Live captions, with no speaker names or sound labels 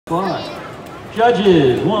5.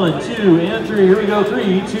 Judges, 1, 2, and 3. Here we go.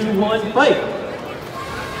 3, 2, 1, fight.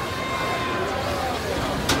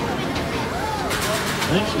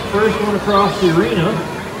 Lynx, the first one across the arena.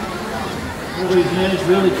 Nobody's managed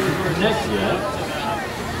really to connect yet.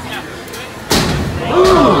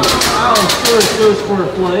 Ooh! Allosaurus goes for a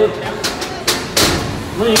flight.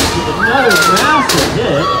 Lynx with another massive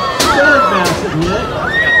hit. Third massive hit.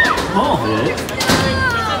 Small hit.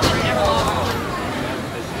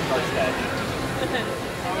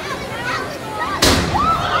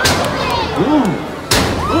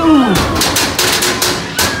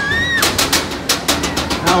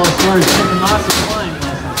 Allosaurus taking lots of flying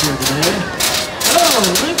lessons here today. Oh,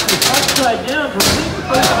 Lynx is upside down for the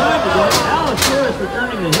first time today. Allosaurus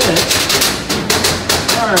returning the hit.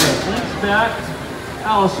 Alright, Lynx back.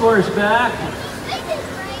 Allosaurus back.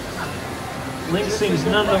 Lynx seems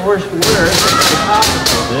none the worse for wear. The top a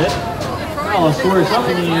little bit. Allosaurus up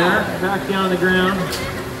in the air, back down the ground.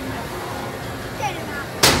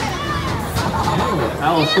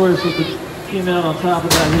 Allosaurus with the came out on top of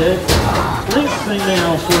that hit. Lynx thing to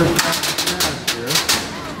Allosaurus.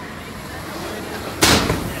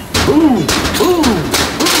 Boom! Boom!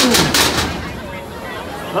 Boom!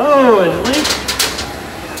 Oh, and Lynx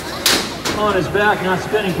on his back, not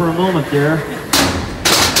spinning for a moment there.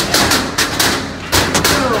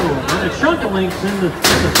 Oh, and a chunk of Lynx in the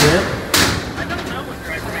pit.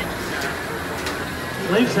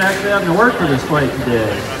 Lynx actually having to work for this fight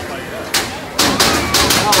today.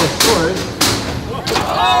 Allosaurus.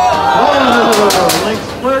 Oh, Lynx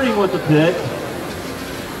flirting with the pick.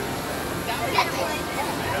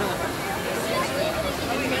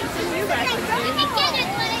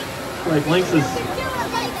 Like Lynx is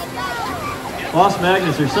lost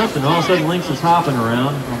Magnus or something. All of a sudden Lynx is hopping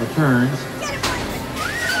around on the turns.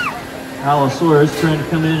 Allosaurus trying to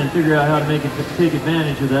come in and figure out how to take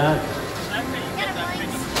advantage of that.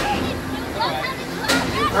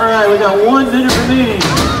 Alright, we got 1 minute remaining.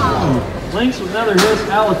 Lynx with another hit.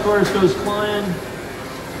 Allosaurus goes flying.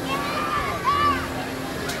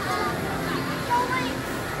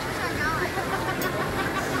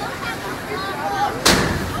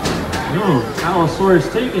 Allosaurus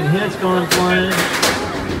taking hits, going flying.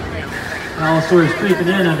 Allosaurus creeping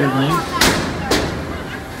in under Lynx.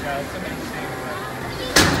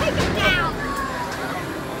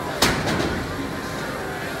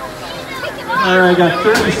 Alright, got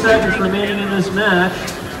 30 seconds remaining in this match.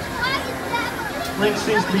 Lynx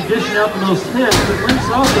seems to be dishing out the most hits, but Lynx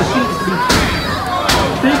also seems to be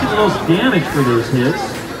taking the most damage for those hits.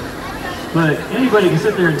 But anybody can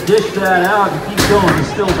sit there and dish that out and keep going.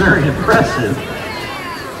 It's still very impressive.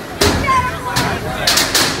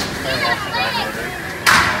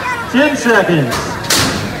 Ten seconds.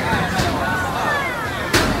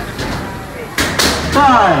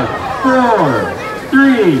 5, 4,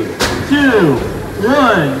 3, 2,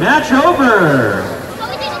 1. Match over.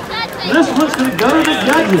 This one's going to go to the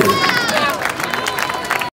judges.